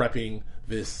their prepping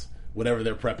this whatever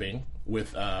they're prepping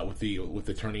with the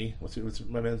attorney. What's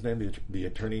my man's name? The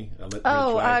attorney.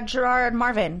 Gerard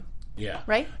Marvin. Yeah.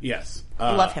 Right? Yes.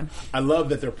 Love him. I love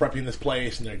that they're prepping this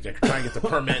place, and they're trying to get the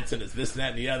permits, and it's this and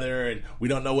that and the other, and we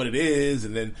don't know what it is,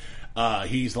 and then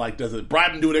he's like, does it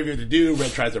bribe him, do whatever you have to do.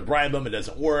 Red tries to bribe him, it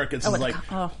doesn't work. It's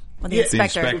the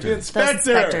inspector. The inspector. Those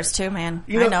inspectors too, man.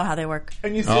 I know how they work.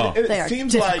 And you see, it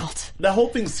seems difficult. Like the whole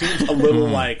thing seems a little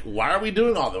like, why are we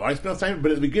doing all that? Why are we spending time? But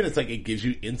at the beginning, it's like it gives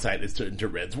you insight into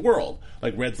Red's world.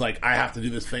 Like Red's like, I have to do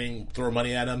this thing, throw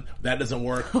money at him. That doesn't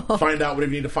work. Find out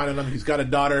whatever you need to find out him. He's got a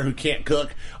daughter who can't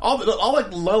cook. All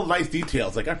like little nice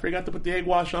details. Like I forgot to put the egg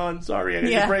wash on. Sorry, I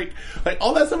need a break. Like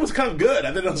all that stuff was kind of good.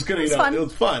 I think it was good. It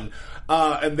was fun.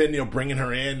 And then bringing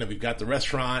her in, and we've got the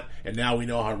restaurant, and now we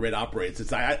know how Red operates.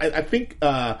 It's I think,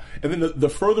 and then the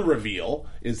further reveal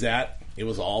is that it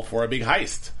was all for a big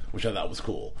heist, which I thought was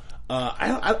cool.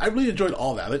 I really enjoyed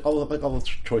all that. All those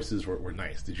choices were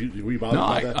nice. Were you bothered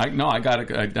by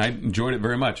that? I enjoyed it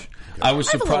very much. Okay. I was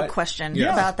surprised. I have a little question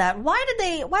about that.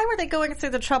 Why were they going through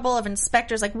the trouble of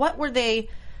inspectors? Like, what were they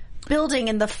building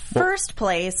in the first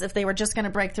place if they were just going to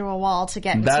break through a wall to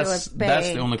get into a bay? That's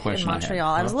the only question in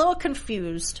Montreal. I was a little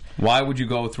confused. Why would you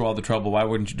go through all the trouble? Why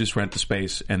wouldn't you just rent the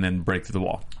space and then break through the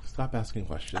wall? Stop asking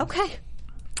questions. Okay.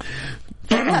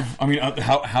 I mean,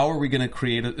 how are we going to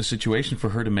create a situation for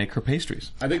her to make her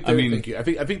pastries? I think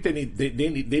they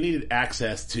needed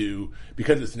access to,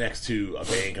 because it's next to a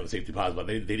bank and a safety deposit. But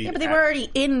they were already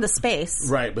in the space,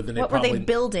 right? But then were they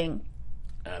building?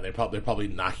 They're probably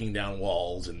knocking down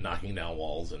walls and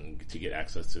to get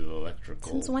access to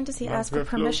electrical. Since when does he ask for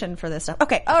permission for this stuff?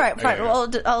 Okay, all right, fine.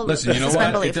 I'll listen. You know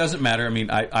what? It doesn't matter. I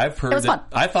mean, I've heard that. Fun.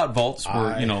 I thought vaults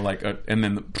were and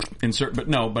then insert, but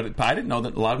no. But I didn't know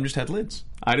that a lot of them just had lids.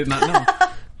 I did not know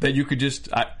that you could just.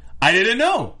 I didn't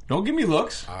know. Don't give me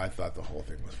looks. I thought the whole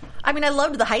thing was fun. I mean, I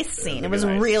loved the heist scene. It was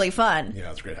really fun. Yeah,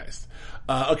 it was a great heist.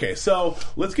 Okay, so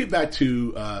let's get back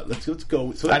to let's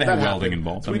go. So that welding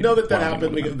involved. So we know that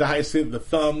happened. We got the heist scene, the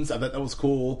thumbs. I thought that was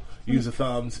cool. Use the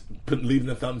thumbs, leaving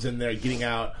the thumbs in there, getting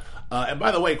out. And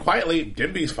by the way, quietly,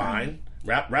 Dimby's fine.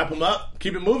 Wrap him up.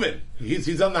 Keep it moving.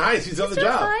 He's on the heist. He's on the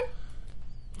job. Fine?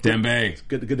 Dembe. It's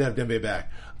good to have Dembe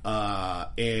back.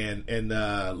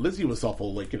 And Lizzie was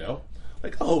awful, like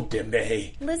oh,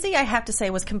 Dembe. Lizzie, I have to say,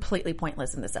 was completely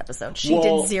pointless in this episode. She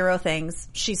did zero things.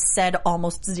 She said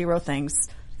almost zero things.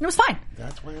 it was fine.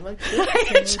 That's why I like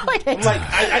I enjoyed it. Like,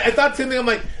 I thought same thing. I'm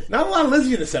like, not a lot of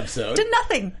Lizzie in this episode. Did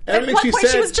nothing. Everything At one point,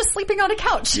 said, she was just sleeping on a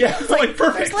couch. Yeah, it's like,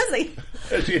 perfect. Where's Lizzie?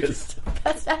 There she is.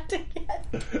 Best acting yet.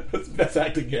 That's the best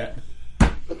acting yet.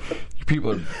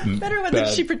 People are better when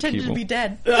she pretended to be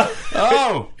dead.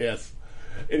 Oh! Yes.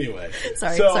 Anyway.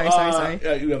 Sorry.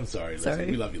 I'm sorry, Lizzie.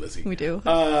 Sorry. We love you, Lizzie. We do.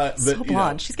 But, so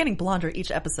blonde. She's getting blonder each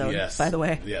episode, by the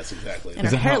way. Yes, exactly. And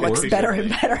her hair looks better and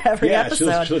better every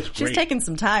episode. She looks great. She's taking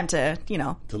some time to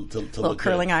little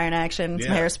curling iron action,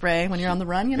 some hairspray when you're on the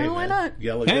run. Why not?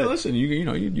 Yeah, hey, listen,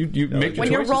 you make when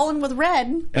you're rolling with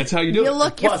red. That's how you do it. You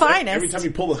look your finest. Every time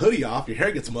you pull the hoodie off, your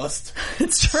hair gets mussed.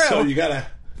 It's true. So you gotta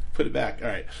put it back. All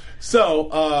right.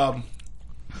 So,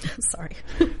 sorry.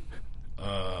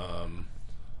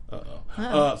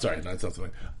 Sorry, no, it's not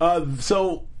something.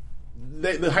 So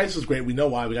the heist was great. We know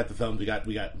why. We got the thumbs. We have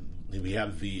the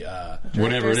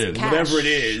whatever it is. Cash. Whatever it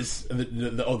is. And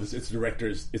it's the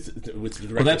director's. It's the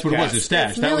director's. Well, that's what it was. His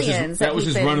stash. That was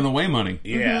his running away money.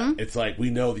 Yeah, It's like, we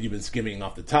know that you've been skimming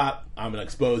off the top. I'm going to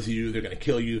expose you. They're going to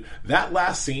kill you. That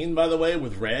last scene, by the way,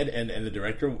 with Red and the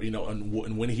director,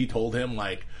 and when he told him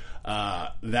like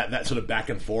that sort of back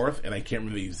and forth, and I can't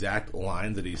remember the exact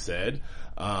lines that he said,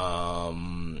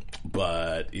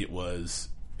 but it was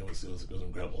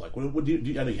incredible. Like, what do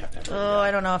you? I know you have to have it.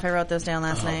 I don't know if I wrote this down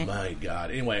last night. Oh my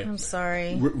god! Anyway, I'm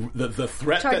sorry. The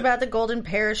threat. Talk about the golden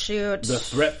parachute. The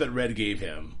threat that Red gave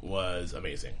him was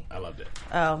amazing. I loved it.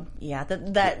 Oh yeah,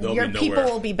 that your people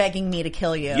will be begging me to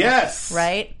kill you. Yes,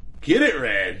 right. Get it,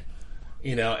 Red.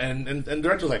 And the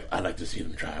director's like, I'd like to see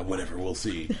them try. Whatever, we'll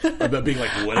see. But being like,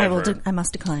 whatever. I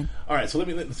must decline. All right,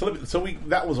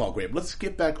 that was all great. But let's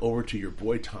get back over to your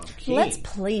boy Tom Keene. Let's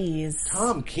please.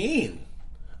 Tom Keene.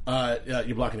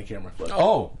 You're blocking the camera. But.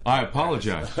 Oh, I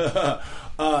apologize.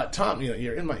 Tom,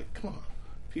 you're in my. Come on,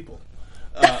 people.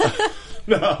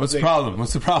 No, What's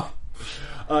the problem?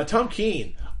 Tom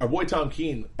Keene. Our boy Tom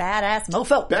Keene. Badass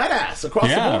mofo. Badass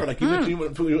across the board. Like you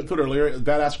went through it earlier.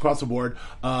 Badass across the board.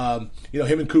 Him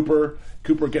and Cooper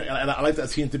get, and I like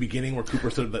that scene at the beginning where Cooper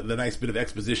sort of the nice bit of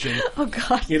exposition. Oh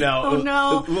God. Oh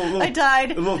no. I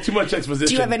died. A little too much exposition.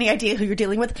 Do you have any idea who you're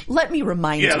dealing with? Let me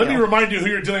remind you. Yeah, let me remind you who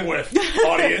you're dealing with,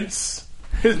 audience.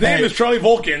 His name is Charlie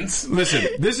Vulcans. Listen,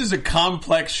 this is a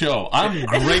complex show. I'm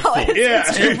grateful.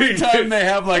 Every time they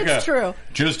have true.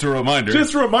 Just a reminder.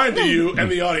 Just to remind you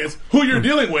and the audience who you're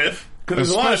dealing with. Because there's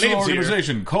a lot of names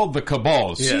organization called the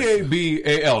Cabal. Yes.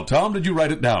 Cabal. Tom, did you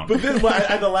write it down? But then I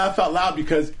had to laugh out loud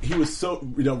because he was so,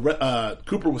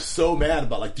 Cooper was so mad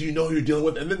about, like, do you know who you're dealing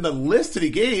with? And then the list that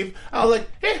he gave, I was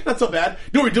like, not so bad.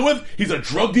 You know what you're dealing with? He's a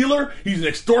drug dealer, he's an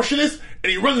extortionist,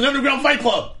 and he runs an underground fight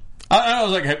club. I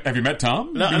was like, have you met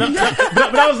Tom? No,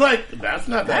 but I was like, that's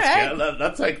not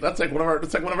that scary. That's like one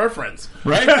of our friends,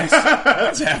 right?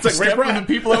 That's like Ray Brown, the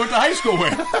people I went to high school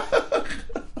with.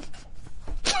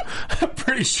 I'm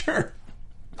pretty sure.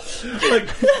 Like,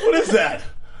 what is that?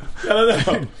 I don't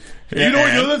know. Yeah, you know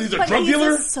what you're doing? He's a drug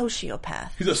dealer. He's a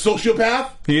sociopath. He's a sociopath.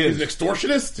 He is. He's an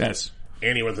extortionist. Yes.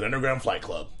 And he runs an underground flight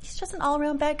club. He's just an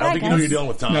all-around bad guy. I don't think you know who you're dealing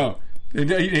with, Tom. No.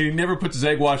 He never puts his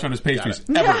egg wash on his pastries.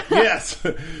 Ever. Yes.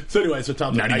 So anyway, so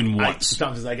Tom's not like, even once.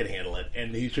 Tom says, I can handle it.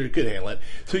 And he sure could handle it.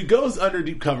 So he goes under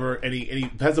deep cover and he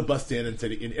has a bust in and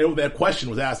said, and that question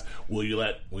was asked, will you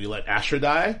let Asher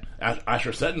die?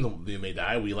 Asher Sutton may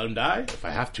die. Will you let him die? If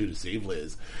I have to save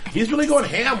Liz. He's really going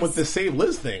ham with this save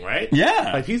Liz thing, right?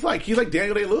 Yeah. Like he's like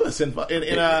Daniel Day-Lewis in Gods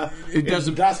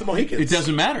the Mohicans. It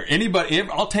doesn't matter. Anybody,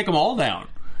 I'll take them all down.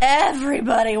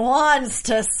 Everybody wants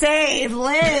to save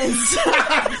Liz.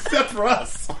 Except for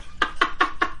us.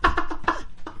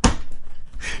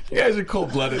 You guys are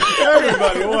cold-blooded.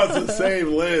 Everybody wants to save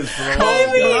Liz.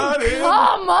 Cold-blooded.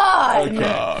 Come on.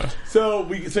 Okay. So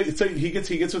he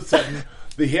gets with Sutton.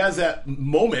 He has that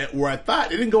moment where it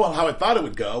didn't go how I thought it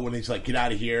would go when he's like, get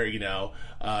out of here,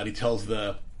 and he tells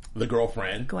the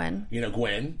girlfriend. Gwen.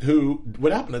 Gwen,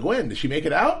 what happened to Gwen? Did she make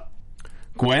it out?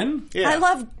 Gwen? Yeah. I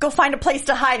love go find a place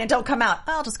to hide and don't come out.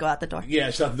 I'll just go out the door.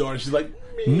 Yeah, she's out the door and she's like,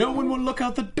 no one will look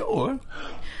out the door.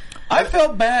 I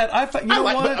felt bad. I thought,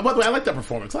 what? By the way, I like that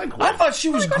performance. I like Gwen. I thought she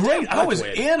was great. I was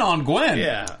in on Gwen.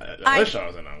 Yeah. I wish I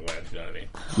was in on Gwen. You know what I mean?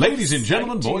 Ladies and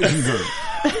gentlemen, boys and girls.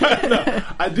 No,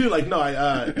 I do Gwen,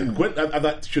 I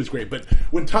thought she was great. But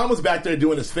when Tom was back there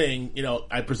doing his thing,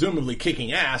 I presumably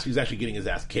kicking ass, he was actually getting his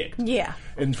ass kicked. Yeah.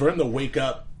 And for him to wake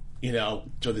up,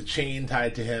 so the chain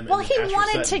tied to him. Well, he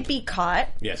wanted to be caught.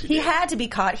 Yes, he had to be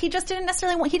caught. He just didn't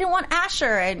necessarily he didn't want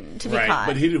Asher to be caught.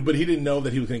 But he didn't know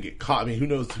that he was going to get caught. I mean, who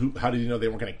knows? How did he know they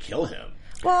weren't going to kill him?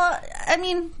 Well, I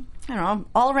mean, I don't know,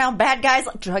 all around bad guys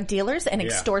like drug dealers and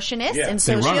extortionists and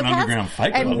they sociopaths. run an underground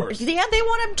fight club. And, they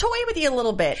want to toy with you a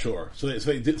little bit. Sure. So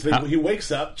he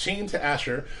wakes up, chained to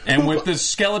Asher. And with the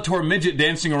Skeletor midget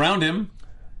dancing around him.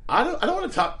 I don't want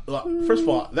to talk. First of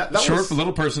all, that short was...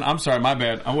 little person. I'm sorry, my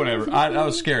bad. Whatever. I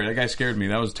was scared. That guy scared me.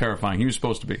 That was terrifying. He was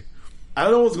supposed to be. I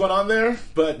don't know what's going on there,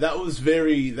 but that was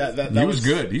very... That he was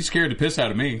good. He scared the piss out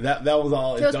of me. That was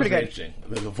all... That was pretty good. Interesting.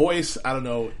 The voice, I don't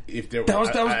know if there... I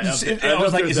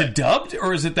was like, is it dubbed?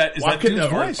 Or is it that dude's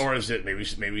voice? Or is it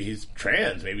maybe he's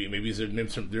trans? Maybe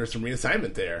there's some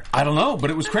reassignment there. I don't know, but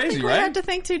it was crazy, right? I had to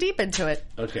think too deep into it.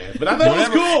 Okay. But I thought it was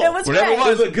cool. It was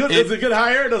great. It was a good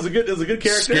hire. It was a good character.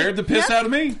 Scared the piss out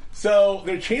of me. So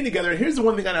they're chained together. Here's the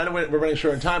one thing, I know we're running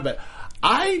short on time, but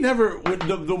I never...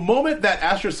 The moment that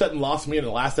Asher Sutton lost me in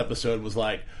the last episode was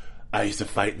like, I used to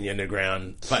fight in the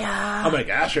underground. Yeah. I'm like,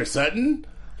 Asher Sutton?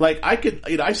 Like, I could...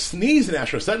 I sneeze and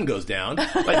Asher Sutton goes down.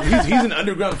 Like, he's in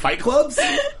underground fight clubs?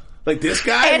 Like this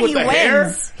guy and with the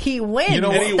hair? He wins. You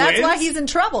know, that's why he's in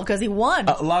trouble, because he won.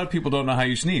 A lot of people don't know how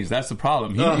you sneeze. That's the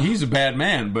problem. He's a bad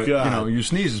man, but your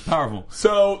sneeze is powerful.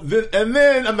 So,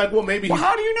 then I'm like, well, maybe... Well,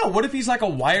 how do you know? What if he's like a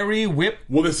wiry whip?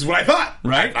 Well, this is what I thought.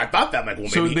 Right? I thought that. I'm like, well,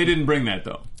 maybe... So they didn't bring that,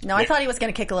 though? No, I thought he was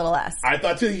going to kick a little ass. I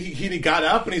thought, too. He got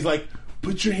up, and he's like,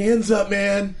 put your hands up,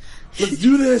 man. Let's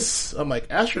do this. I'm like,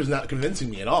 Asher's not convincing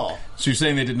me at all. So you're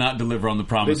saying they did not deliver on the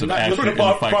promise of Asher in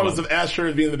the promise of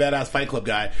Asher being the badass Fight Club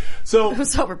guy. So it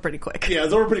was over pretty quick. Yeah, it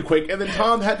was over pretty quick. And then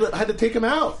Tom had to take him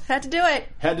out. Had to do it.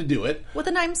 Had to do it. With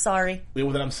an I'm sorry.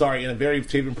 With an I'm sorry in a very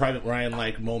Saving Private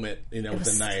Ryan-like moment, with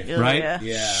the knife. Right?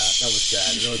 Yeah, that was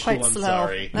sad. It was quite cool, slow. I'm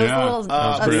sorry. That was a little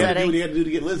upsetting. He had to do what he had to do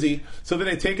to get Lizzie. So then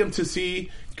they take him to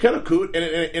see Karakoot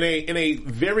in a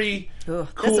very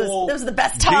cool. This was the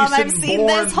best Tom I've seen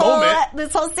this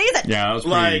whole season. Yeah, it was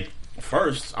like,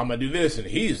 first I'm gonna do this, and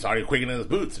he's already quaking in his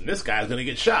boots, and this guy's gonna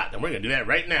get shot, and we're gonna do that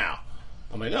right now.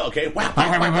 I'm like, oh, okay, wow,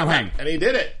 and he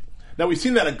did it. Now we've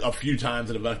seen that a few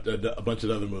times in a bunch of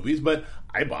other movies, but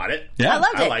I bought it. Yeah,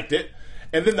 I liked it.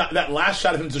 And then that last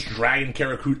shot of him just dragging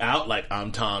Karakoot out, like,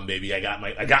 I'm Tom, baby, I got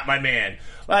my man.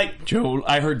 Like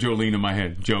I heard Jolene in my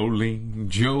head.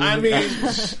 Jolene. I mean,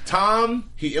 Tom,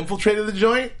 he infiltrated the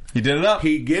joint. He did it up.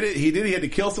 He did it. He had to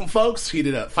kill some folks. He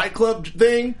did a Fight Club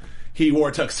thing. He wore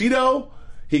a tuxedo.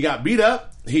 He got beat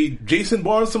up. He Jason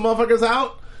Bourne some motherfuckers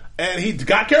out. And he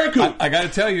got Karakoot. I got to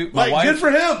tell you, good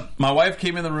for him. My wife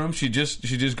came in the room. She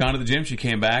just gone to the gym. She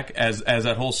came back as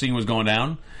that whole scene was going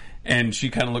down, and she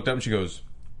kind of looked up and she goes,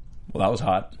 "Well, that was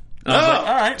hot." I was like,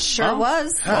 all right, sure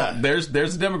was. Well, there's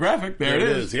the demographic. There it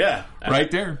is. Yeah, right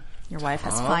there. Your wife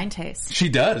has fine taste. She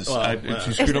does.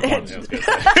 She screwed up once. Right?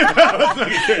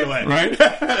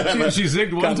 She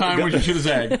zigged one time where she should have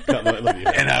zagged.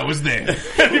 And I was there.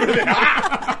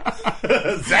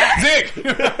 Zig!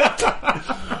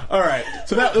 All right.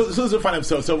 So this is a fun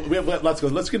episode. So we have lots to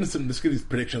go. Let's get these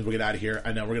predictions. We'll get out of here.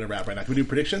 I know we're going to wrap right now. Can we do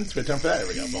predictions? We have time for that? There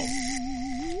we go. Boom.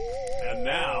 And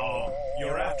now,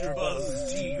 your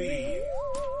AfterBuzz TV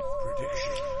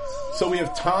predictions. So we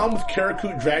have Tom with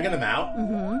Karakoot dragging him out.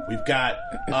 Mm-hmm. We've got,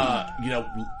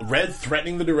 Red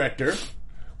threatening the director.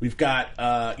 We've got,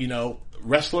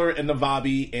 Wrestler and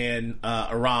Navabi and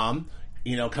Aram,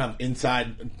 kind of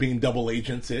inside being double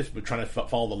agents-ish, but trying to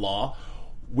follow the law.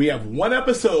 We have one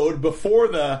episode before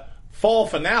the fall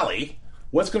finale.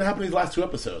 What's going to happen in these last two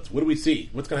episodes? What do we see?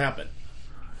 What's going to happen?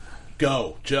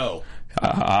 Go, Joe.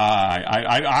 All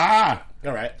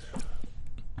right.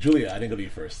 Julia, I didn't go to you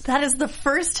first. That is the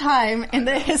first time in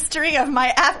the history of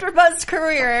my AfterBuzz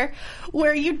career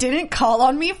where you didn't call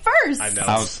on me first. I know.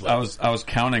 I was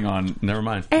counting on. Never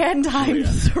mind. And Julia.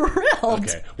 I'm thrilled.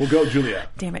 Okay, we'll go, Julia.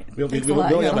 Damn it.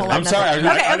 I'm sorry.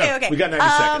 Okay. We got 90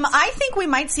 seconds. I think we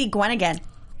might see Gwen again.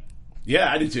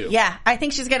 Yeah, I do too. Yeah, I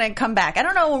think she's going to come back. I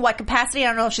don't know in what capacity. I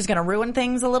don't know if she's going to ruin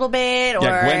things a little bit, or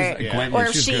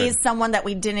if she's someone that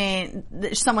we didn't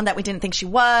think she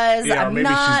was. Yeah, I'm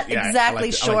not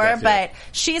exactly sure, but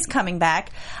she's coming back.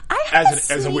 I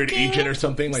have as a weird agent or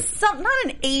something, like not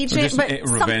an agent, but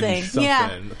something.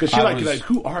 Yeah, because she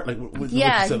who are what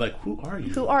yeah, she said, like, who are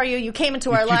you? Who are you? You came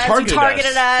into our lives. You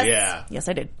targeted us. Yeah. Yes,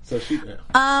 I did. So she. Yeah.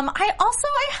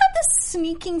 I have this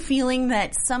sneaking feeling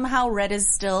that somehow Red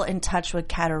is still in touch with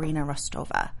Katerina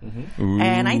Rostova. Mm-hmm.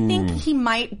 And I think he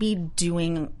might be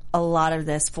doing a lot of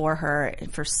this for her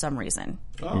for some reason.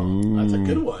 Oh, that's a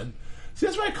good one. See,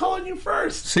 that's why I call on you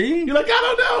first. See? You're like, I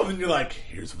don't know. And you're like,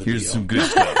 here's deal. Some good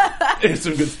stuff. Here's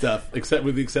some good stuff, except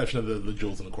with the exception of the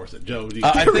jewels in the corset. Joe,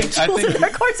 I think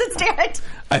the corsets, damn it.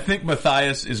 I think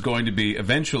Matthias is going to be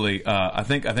eventually, I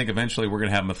think eventually we're going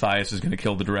to have Matthias is going to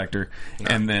kill the director,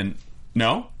 and then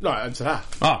No? No, I said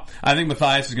half. Oh, I think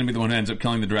Matthias is going to be the one who ends up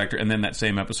killing the director, and then that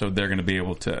same episode, they're going to be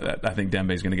able to. I think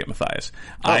Dembe is going to get Matthias.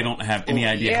 I don't have any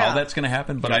idea how that's going to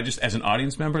happen, but I just, as an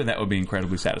audience member, that would be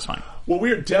incredibly satisfying. Well,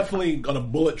 we're definitely on a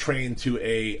bullet train to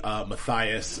a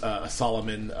Matthias,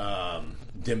 Solomon,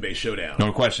 Dembe showdown.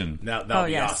 No question. That'll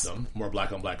be awesome. More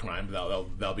black on black crime.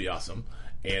 That'll be awesome.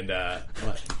 And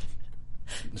what?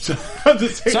 So, I'm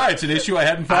just saying, sorry, it's an issue I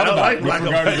hadn't thought about with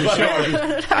regard to the show.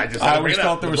 I always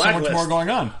felt there was so much more going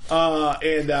on.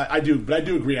 I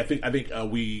do agree. I think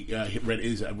we read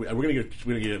is we're gonna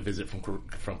get a visit from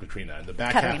Katrina and the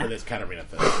back half of this Katarina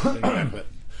thing.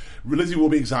 Lizzie will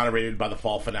be exonerated by the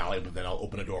fall finale, but then I'll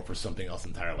open a door for something else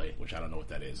entirely, which I don't know what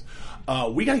that is.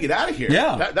 We got to get out of here.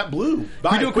 Yeah, that blew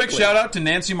by. We do a quick shout out to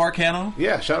Nancy Marcano.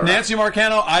 Yeah, shout out Nancy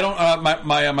Marcano. I don't.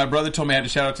 My brother told me I had to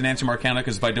shout out to Nancy Marcano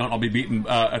because if I don't, I'll be beaten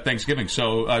at Thanksgiving.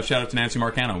 So shout out to Nancy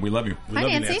Marcano. We love you.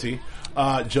 Hi, Nancy.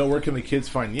 Joe, where can the kids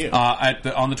find you?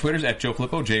 On the Twitters at Joe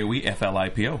Flippo,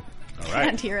 JoeFlipo. All right.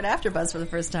 And here at AfterBuzz for the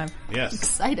first time. Yes.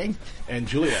 Exciting. And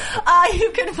Julia?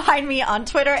 You can find me on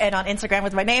Twitter and on Instagram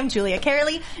with my name, Julia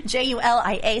Carley,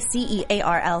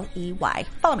 JuliaCarley.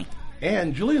 Follow me.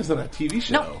 And Julia's on a TV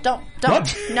show. No, don't.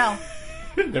 What? No.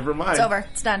 Never mind. It's over.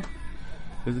 It's done.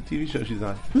 There's a TV show she's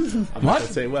on. I'm not going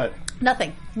to say what.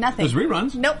 Nothing. There's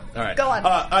reruns? Nope. All right. Go on.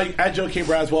 At Joe K.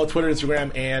 Braswell, Twitter,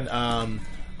 Instagram, and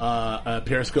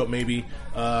Periscope, maybe.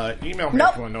 Email me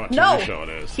if you want to know what TV show it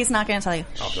is. He's not going to tell you.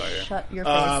 I'll tell you. Shut your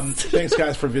face. Thanks,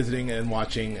 guys, for visiting and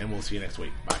watching, and we'll see you next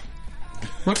week. Bye.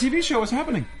 What TV show is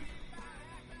happening?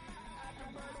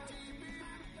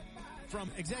 From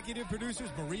executive producers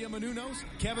Maria Menounos,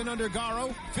 Kevin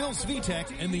Undergaro, Phil Svitek,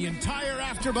 and the entire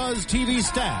AfterBuzz TV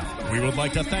staff, we would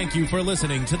like to thank you for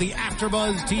listening to the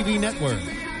AfterBuzz TV network.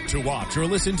 To watch or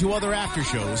listen to other after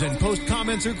shows and post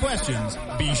comments or questions,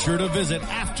 be sure to visit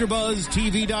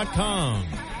AfterBuzzTV.com.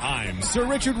 I'm Sir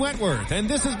Richard Wentworth, and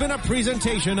this has been a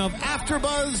presentation of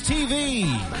AfterBuzz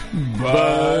TV.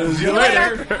 Buzz you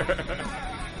later.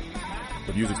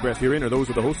 The views expressed herein are those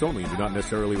of the hosts only and do not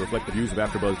necessarily reflect the views of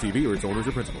AfterBuzz TV or its owners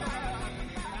or principals.